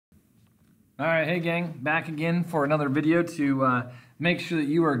All right, hey gang, back again for another video to make sure that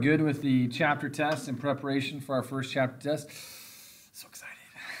you are good with the chapter test in preparation for our first chapter test. So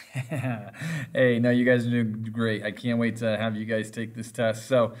excited. Hey, no, you guys are doing great. I can't wait to have you guys take this test.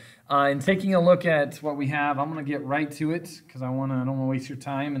 So in taking a look at what we have, I'm going to get right to it because I don't want to waste your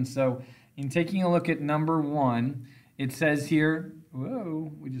time. And so in taking a look at number 1, it says here,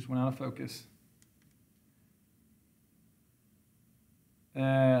 whoa, we just went out of focus.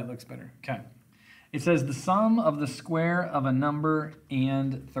 It looks better. Okay. It says the sum of the square of a number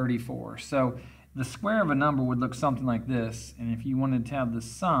and 34. So the square of a number would look something like this. And if you wanted to have the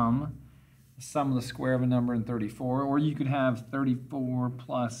sum of the square of a number and 34, or you could have 34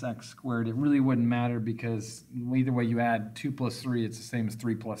 plus x squared. It really wouldn't matter because either way you add 2 plus 3, it's the same as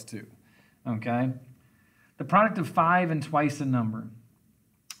 3 plus 2. Okay? The product of 5 and twice a number.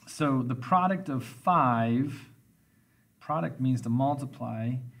 So the product of 5... Product means to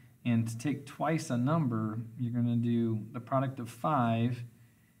multiply, and to take twice a number, you're going to do the product of 5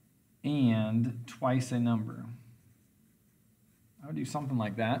 and twice a number. I would do something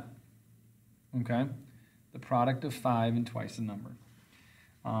like that. Okay? The product of 5 and twice a number.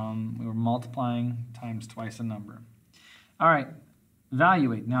 We were multiplying times twice a number. All right,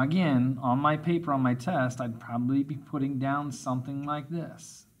 evaluate. Now again, on my paper, on my test, I'd probably be putting down something like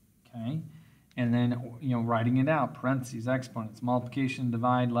this. Okay? And then, writing it out, parentheses, exponents, multiplication,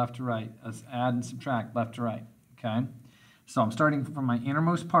 divide, left to right, add and subtract, left to right, okay? So I'm starting from my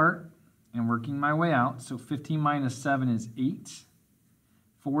innermost part and working my way out. So 15 minus 7 is 8.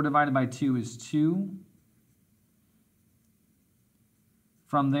 4 divided by 2 is 2.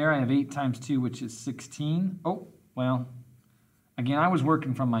 From there, I have 8 times 2, which is 16. Oh, well, again, I was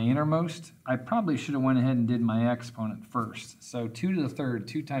working from my innermost. I probably should have went ahead and did my exponent first. So 2 to the third,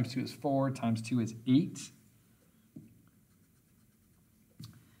 2 times 2 is 4, times 2 is 8.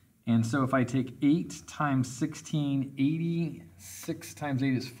 And so if I take 8 times 16, 80, 6 times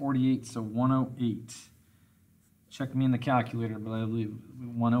 8 is 48, so 108. Check me in the calculator, but I believe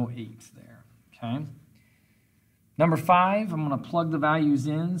 108 there, okay? Number 5, I'm going to plug the values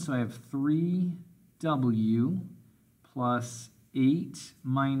in, so I have 3w plus 8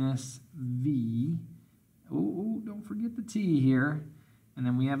 minus v. Oh, don't forget the t here. And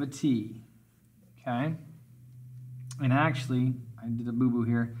then we have a t. Okay? And actually, I did a boo-boo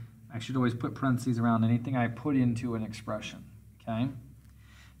here. I should always put parentheses around anything I put into an expression. Okay?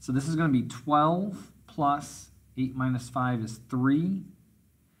 So this is going to be 12 plus 8 minus 5 is 3.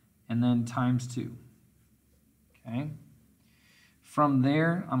 And then times 2. Okay? From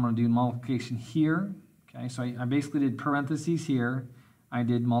there, I'm going to do multiplication here. Okay, so I basically did parentheses here. I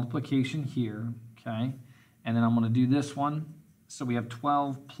did multiplication here, okay? And then I'm going to do this one. So we have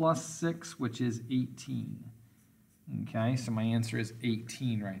 12 plus 6, which is 18. Okay, so my answer is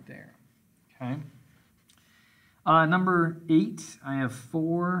 18 right there. Okay. Number 8, I have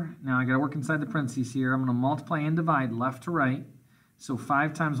 4. Now I got to work inside the parentheses here. I'm going to multiply and divide left to right. So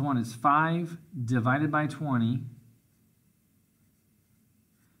 5 times 1 is 5 divided by 20.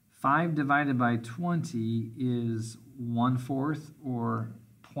 5 divided by 20 is 1/4 or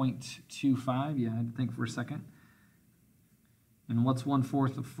 0.25. Yeah, I had to think for a second. And what's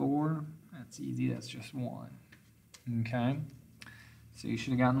 1/4 of 4? That's easy. That's just 1. Okay? So you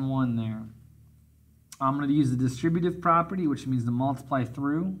should have gotten 1 there. I'm going to use the distributive property, which means to multiply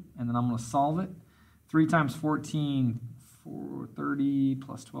through, and then I'm going to solve it. 3 times 14, 30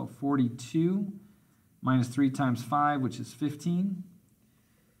 plus 12, 42, minus 3 times 5, which is 15.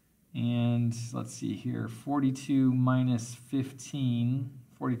 And let's see here, 42 minus 15,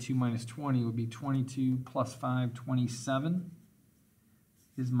 42 minus 20 would be 22 plus 5, 27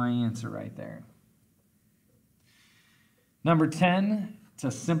 is my answer right there. Number 10,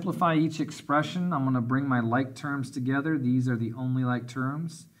 to simplify each expression, I'm going to bring my like terms together. These are the only like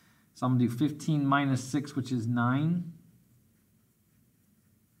terms. So I'm going to do 15 minus 6, which is 9.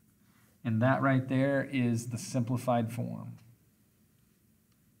 And that right there is the simplified form.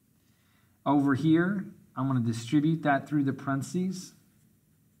 Over here, I'm going to distribute that through the parentheses.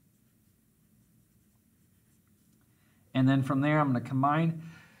 And then from there, I'm going to combine.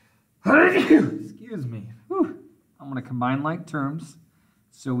 Excuse me. Whew. I'm going to combine like terms.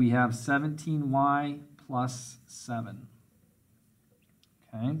 So we have 17y plus 7.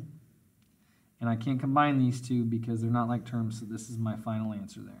 Okay? And I can't combine these two because they're not like terms, so this is my final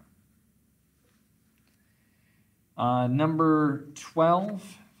answer there. Number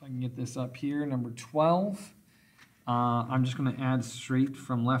 12. I can get this up here, number 12. I'm just going to add straight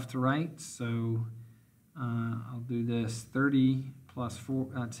from left to right. So I'll do this. 30 plus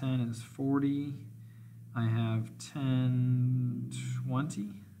 10 is 40. I have 10,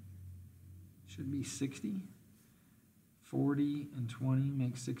 20. should be 60. 40 and 20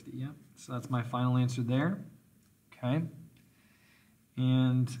 makes 60, yep. So that's my final answer there, okay?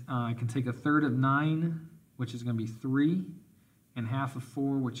 And I can take a third of 9, which is going to be 3, and half of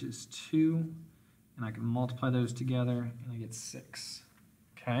 4, which is 2, and I can multiply those together, and I get 6,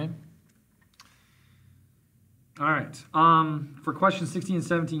 okay? All right, for questions 16 and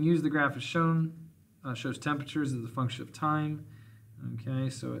 17, use the graph as shown, shows temperatures as a function of time, okay?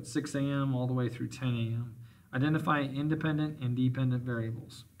 So at 6 a.m. all the way through 10 a.m. Identify independent and dependent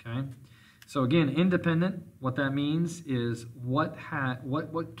variables, okay? So again, independent, what that means is what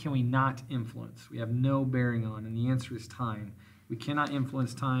can we not influence? We have no bearing on, and the answer is time. We cannot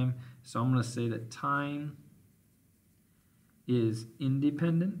influence time, so I'm going to say that time is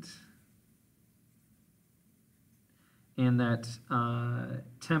independent, and that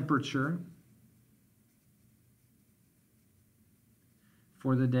temperature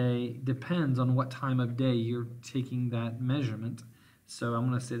for the day depends on what time of day you're taking that measurement. So I'm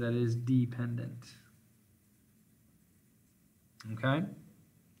going to say that is dependent. Okay?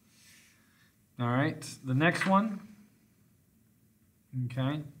 All right, the next one.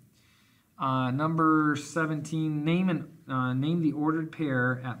 Okay. Number 17, name the ordered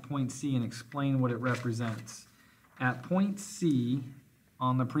pair at point C and explain what it represents. At point C,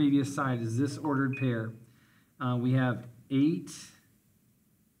 on the previous side, is this ordered pair. We have 8,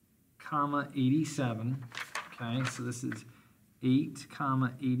 87. Okay, so this is 8,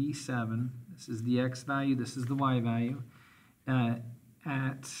 87. This is the x value, this is the y value.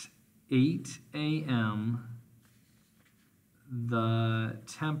 At 8 a.m., the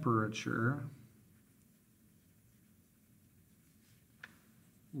temperature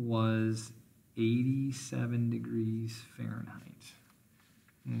was 87 degrees Fahrenheit.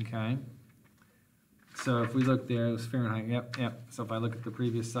 Okay. So if we look there, it was Fahrenheit. Yep. So if I look at the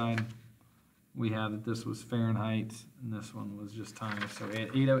previous side, we have that this was Fahrenheit, and this one was just time. So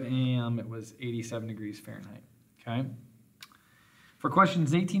at 8 a.m., it was 87 degrees Fahrenheit. Okay. For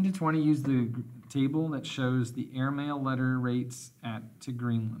questions 18 to 20, use the table that shows the airmail letter rates to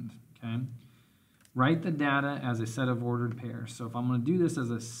Greenland. Okay. Write the data as a set of ordered pairs. So if I'm going to do this as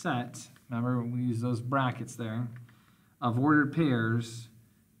a set, remember we use those brackets there, of ordered pairs,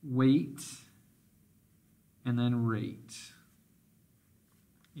 weight, and then rate.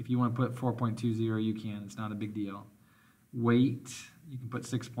 If you want to put 4.20, you can. It's not a big deal. Weight, you can put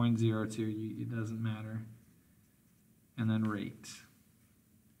 6.02. It doesn't matter. And then rate.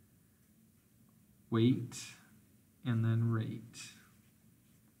 Weight, and then rate.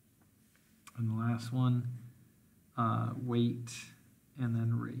 And the last one, weight, and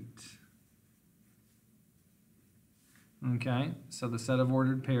then rate. Okay, so the set of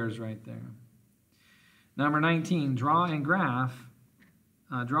ordered pairs right there. Number 19, draw a graph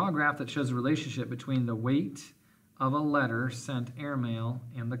that shows a relationship between the weight of a letter sent airmail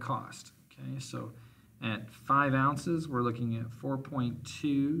and the cost. Okay, so at 5 ounces, we're looking at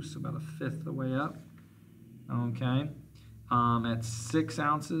 4.2, so about a fifth of the way up. Okay, at 6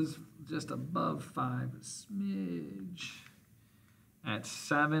 ounces, just above 5, a smidge. At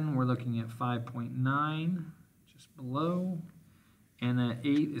 7, we're looking at 5.9, just below. And at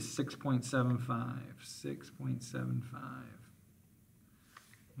 8 is 6.75, 6.75.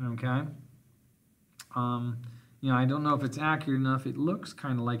 Okay. I don't know if it's accurate enough. It looks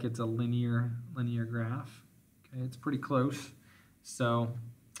kind of like it's a linear graph. Okay, it's pretty close. So,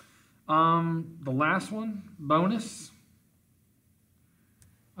 the last one, bonus.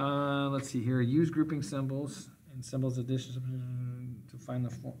 Let's see here. Use grouping symbols and symbols addition to find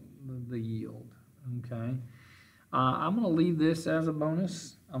the yield. Okay. I'm going to leave this as a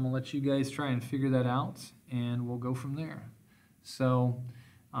bonus. I'm going to let you guys try and figure that out, and we'll go from there. So,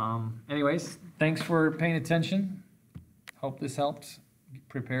 anyways, thanks for paying attention. Hope this helped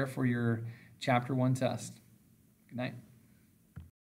prepare for your Chapter 1 test. Good night.